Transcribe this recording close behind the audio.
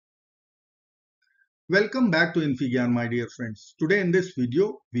Welcome back to Infigyan, my dear friends. Today in this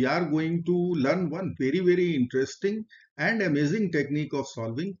video, we are going to learn one very interesting and amazing technique of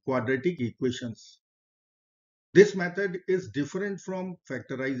solving quadratic equations. This method is different from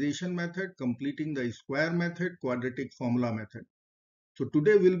factorization method, completing the square method, quadratic formula method. So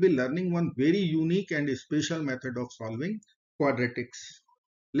today we'll be learning one very unique and special method of solving quadratics.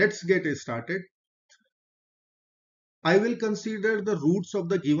 Let's get started. I will consider the roots of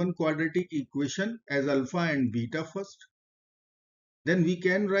the given quadratic equation as alpha and beta first. Then we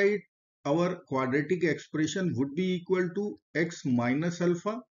can write our quadratic expression would be equal to x minus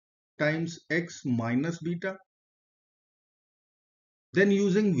alpha times x minus beta. Then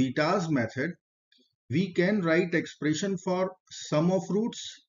using Vita's method, we can write expression for sum of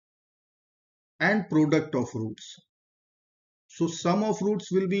roots and product of roots. So sum of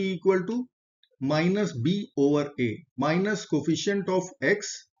roots will be equal to minus b over a, minus coefficient of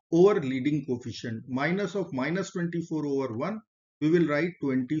x over leading coefficient, minus of minus 24 over 1, we will write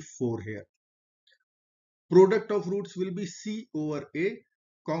 24 here. Product of roots will be c over a,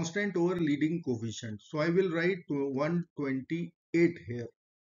 constant over leading coefficient. So I will write 128 here.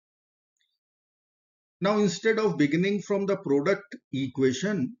 Now instead of beginning from the product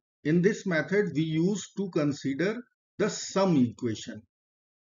equation, in this method we used to consider the sum equation.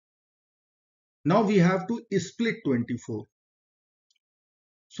 Now we have to split 24.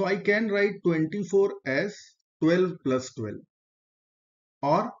 So I can write 24 as 12 plus 12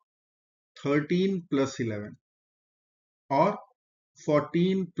 or 13 plus 11 or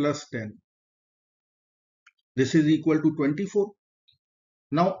 14 plus 10. This is equal to 24.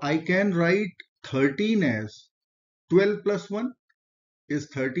 Now I can write 13 as 12 plus 1 is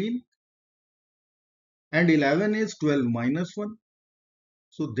 13 and 11 is 12 minus 1.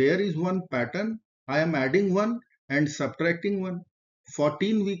 So there is one pattern. I am adding 1 and subtracting 1.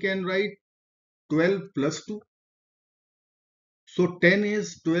 14 we can write 12 plus 2. So 10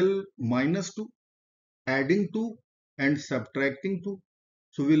 is 12 minus 2, adding 2 and subtracting 2.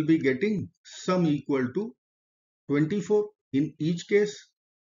 So we will be getting sum equal to 24 in each case.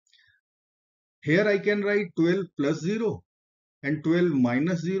 Here I can write 12 plus 0 and 12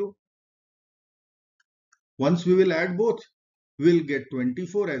 minus 0. Once we will add both, we will get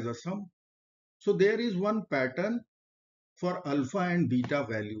 24 as a sum. So there is one pattern for alpha and beta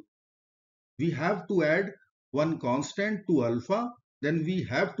value. We have to add one constant to alpha, then we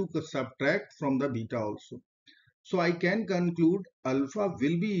have to subtract from the beta also. So I can conclude alpha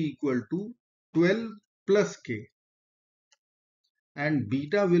will be equal to 12 plus k and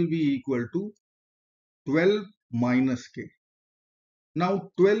beta will be equal to 12 minus k.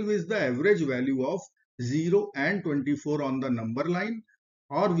 Now 12 is the average value of 0 and 24 on the number line,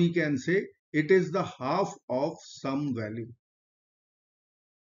 or we can say it is the half of sum value,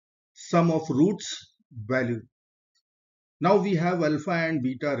 sum of roots value. Now we have alpha and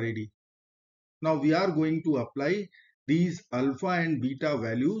beta ready. Now we are going to apply these alpha and beta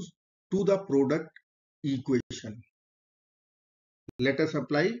values to the product equation. Let us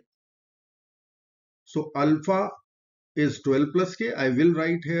apply. So alpha is 12 plus k. I will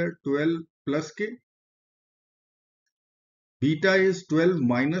write here 12 plus k. Beta is 12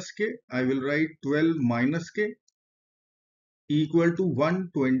 minus k. I will write 12 minus k equal to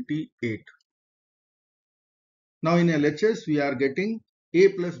 128. Now in LHS we are getting a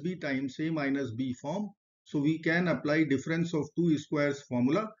plus b times a minus b form. So we can apply difference of two squares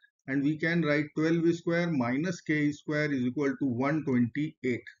formula and we can write 12 square minus k square is equal to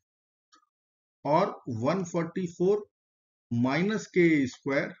 128 or 144 minus k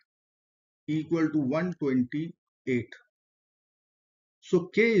square equal to 128.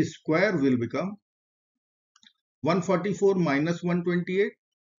 So k square will become 144 minus 128.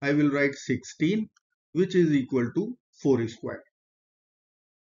 I will write 16, which is equal to 4 square.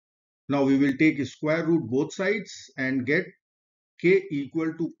 Now we will take square root both sides and get k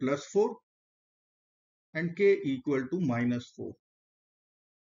equal to plus 4 and k equal to minus 4.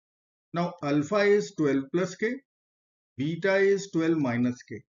 Now alpha is 12 plus k, beta is 12 minus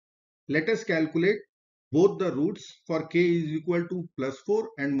k. Let us calculate both the roots for k is equal to plus 4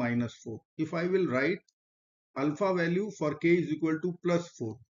 and minus 4. If I will write alpha value for k is equal to plus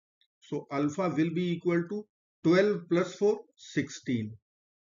 4. So alpha will be equal to 12 plus 4, 16.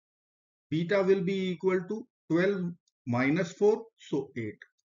 Beta will be equal to 12 minus 4, so 8.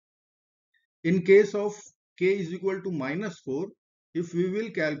 In case of k is equal to minus 4, if we will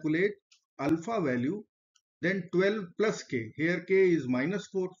calculate alpha value, then 12 plus k, here k is minus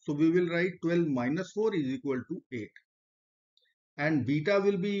 4, so we will write 12 minus 4 is equal to 8. And beta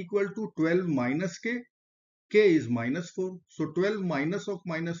will be equal to 12 minus k, k is minus 4, so 12 minus of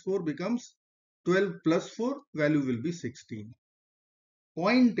minus 4 becomes 12 plus 4, value will be 16.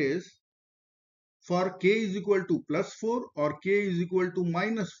 Point is, for k is equal to plus 4 or k is equal to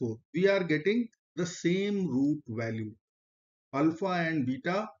minus 4, we are getting the same root value. Alpha and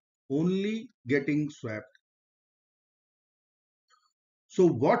beta only getting swapped. So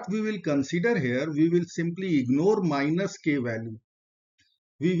what we will consider here, we will simply ignore minus k value.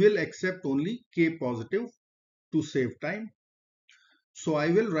 We will accept only k positive to save time. So I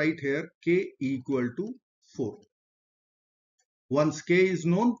will write here k equal to 4. Once k is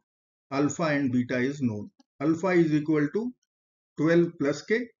known, alpha and beta is known. Alpha is equal to 12 plus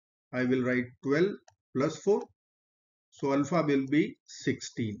k. I will write 12 plus 4. So alpha will be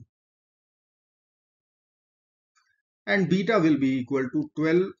 16. And beta will be equal to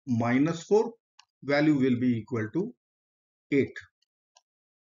 12 minus 4. Value will be equal to 8.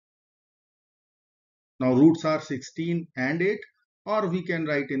 Now roots are 16 and 8, or we can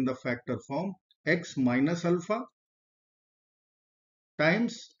write in the factor form x minus alpha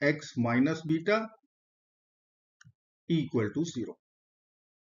times x minus beta equal to 0.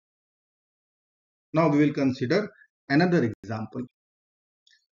 Now we will consider another example.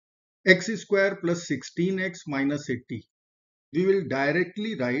 X square plus 16x minus 80. We will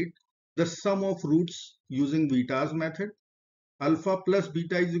directly write the sum of roots using beta's method. Alpha plus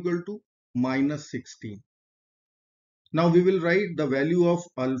beta is equal to minus 16. Now we will write the value of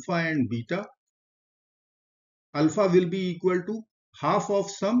alpha and beta. Alpha will be equal to half of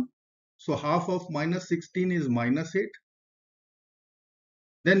sum. So half of minus 16 is minus 8.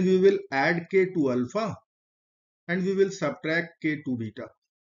 Then we will add k to alpha and we will subtract k to beta.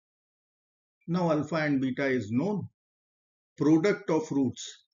 Now alpha and beta is known. Product of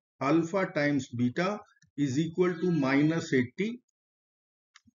roots alpha times beta is equal to minus 80.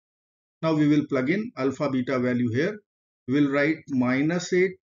 Now we will plug in alpha beta value here. We will write minus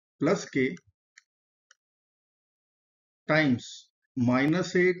 8 plus k times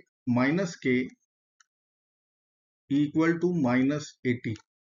minus 8 minus k equal to minus 80.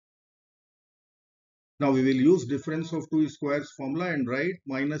 Now we will use difference of two squares formula and write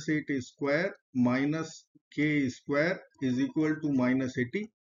minus 8 square minus k square is equal to minus 80.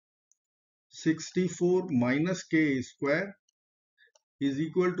 64 minus k square is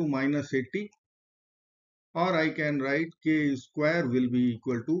equal to minus 80, or I can write k square will be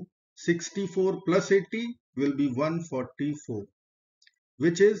equal to 64 plus 80 will be 144,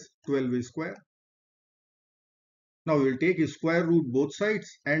 which is 12 square. Now we will take square root both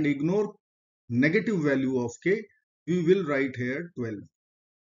sides and ignore negative value of k. We will write here 12.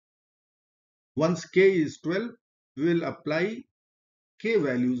 Once k is 12, we will apply k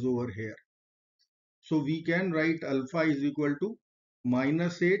values over here. So we can write alpha is equal to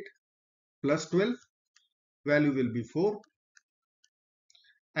minus 8 plus 12, value will be 4,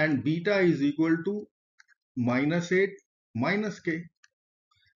 and beta is equal to minus 8 minus k,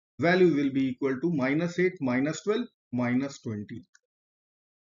 value will be equal to minus 8 minus 12 minus 20.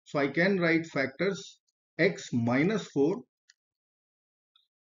 So I can write factors x minus 4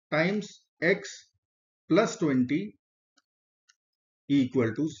 times x plus 20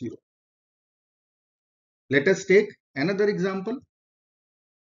 equal to 0. Let us take another example.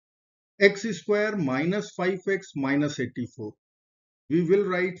 X square minus 5x minus 84. We will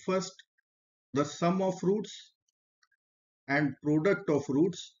write first the sum of roots and product of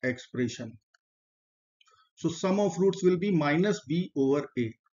roots expression. So sum of roots will be minus b over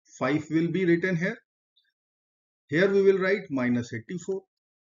a. 5 will be written here. Here we will write minus 84.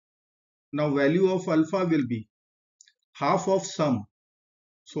 Now value of alpha will be half of sum.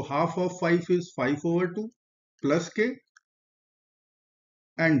 So half of 5 is 5 over 2 plus k,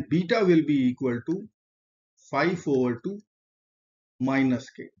 and beta will be equal to 5 over 2 minus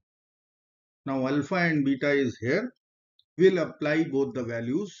k. Now alpha and beta is here. We'll apply both the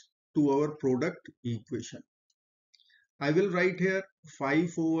values to our product equation. I will write here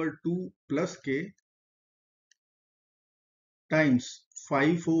 5 over 2 plus k times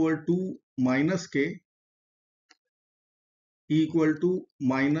 5 over 2 minus k equal to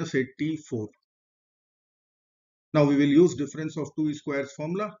minus 84. Now we will use difference of two squares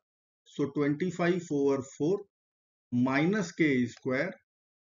formula. So 25 over 4 minus k square,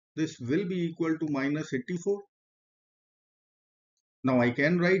 this will be equal to minus 84. Now I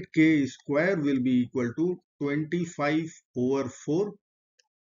can write k square will be equal to 25 over 4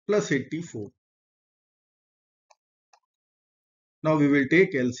 plus 84. Now we will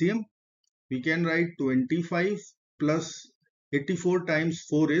take LCM. We can write 25 plus 84 times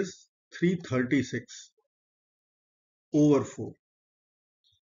 4 is 336 over 4.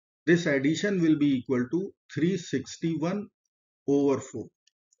 This addition will be equal to 361 over 4.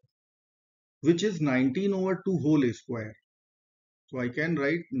 which is 19 over 2 whole square. So I can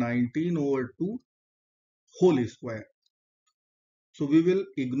write 19 over 2 whole square. So we will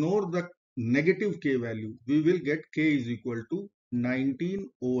ignore the negative k value. We will get k is equal to 19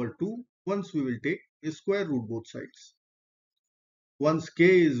 over 2 once we will take a square root both sides. Once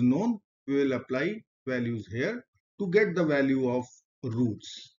k is known, we will apply values here to get the value of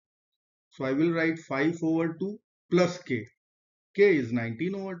roots. So I will write 5 over 2 plus k. K is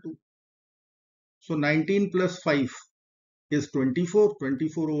 19 over 2. So 19 plus 5 is 24.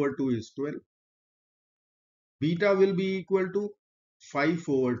 24 over 2 is 12. Beta will be equal to 5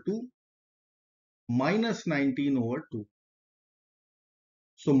 over 2 minus 19 over 2.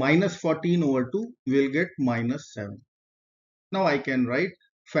 So minus 14 over 2 will get minus 7. Now I can write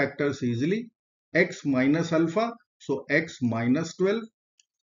factors easily. X minus alpha, so x minus 12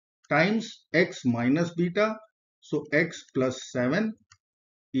 times x minus beta, so x plus 7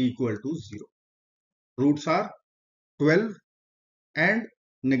 equal to 0. Roots are 12 and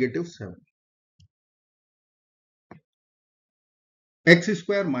negative 7. X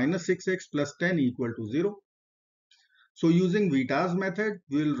square minus 6x plus 10 equal to 0. So using Vita's method,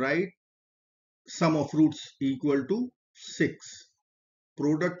 we will write sum of roots equal to 6.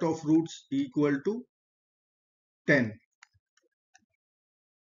 Product of roots equal to 10.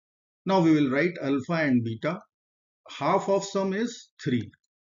 Now we will write alpha and beta. Half of sum is 3.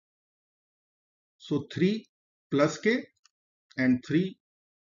 So 3 plus k and 3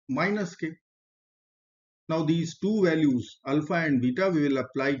 minus k. Now these two values alpha and beta we will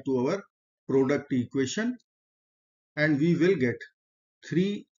apply to our product equation and we will get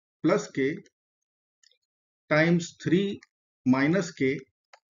 3 plus k times 3 minus k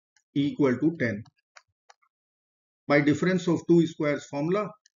equal to 10. By difference of two squares formula,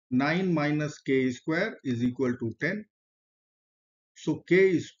 9 minus k square is equal to 10. So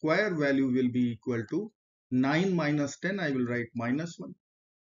k square value will be equal to 9 minus 10. I will write minus 1.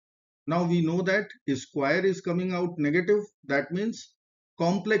 Now we know that square is coming out negative. That means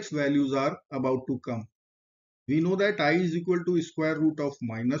complex values are about to come. We know that I is equal to square root of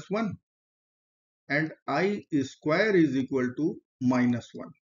minus 1 and I square is equal to minus 1.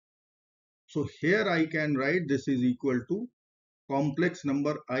 So here I can write this is equal to complex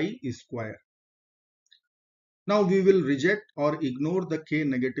number I square. Now we will reject or ignore the k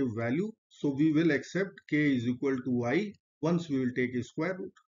negative value. So we will accept k is equal to I once we will take a square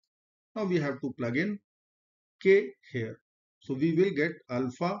root. Now we have to plug in k here. So we will get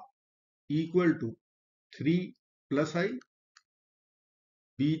alpha equal to 3 plus I,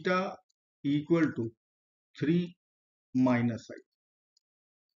 beta equal to 3 minus I.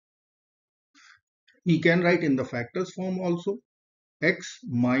 We can write in the factors form also x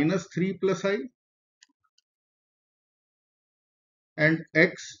minus 3 plus I and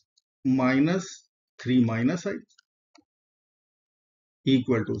x minus 3 minus I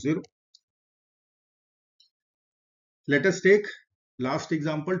equal to 0. Let us take last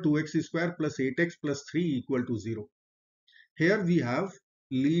example 2x square plus 8x plus 3 equal to 0. Here we have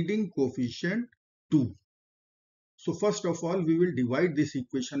leading coefficient 2. So first of all we will divide this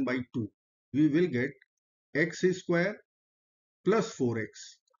equation by 2. We will get x square plus 4x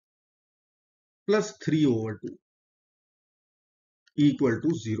plus 3 over 2 equal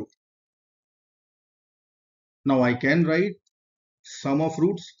to 0. Now I can write sum of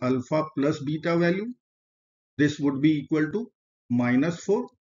roots alpha plus beta value. This would be equal to minus 4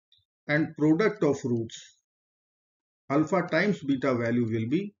 and product of roots alpha times beta value will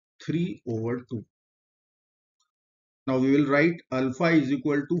be 3 over 2. Now we will write alpha is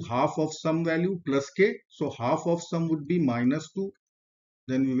equal to half of some value plus k. So half of sum would be minus 2.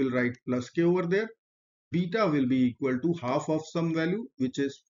 Then we will write plus k over there. Beta will be equal to half of some value which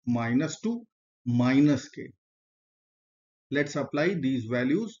is minus 2 minus k. Let's apply these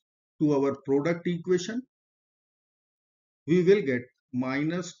values to our product equation. We will get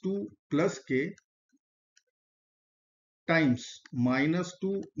minus 2 plus k times minus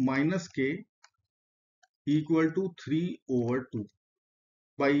 2 minus k equal to 3 over 2.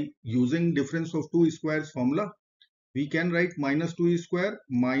 By using difference of two squares formula, we can write minus 2 square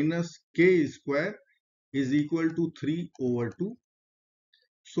minus k square is equal to 3 over 2.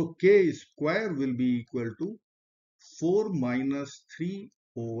 So k square will be equal to 4 minus 3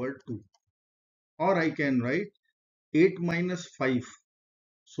 over 2. Or I can write 8 minus 5.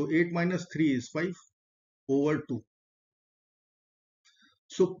 So 8 minus 3 is 5 over 2.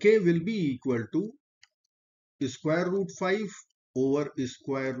 So k will be equal to square root 5 over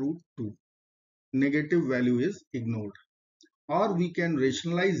square root 2. Negative value is ignored. Or we can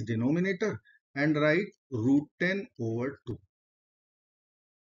rationalize denominator and write root 10 over 2.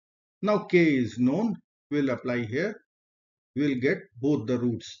 Now k is known. We'll apply here. We'll get both the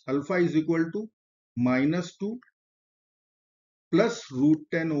roots. Alpha is equal to minus 2 plus root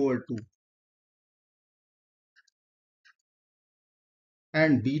 10 over 2.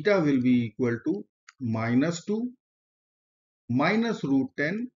 And beta will be equal to minus 2 minus root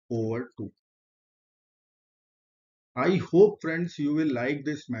 10 over 2. I hope friends you will like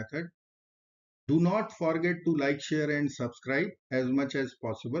this method. Do not forget to like, share and subscribe as much as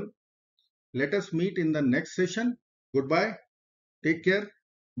possible. Let us meet in the next session. Goodbye. Take care.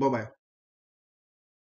 Bye-bye.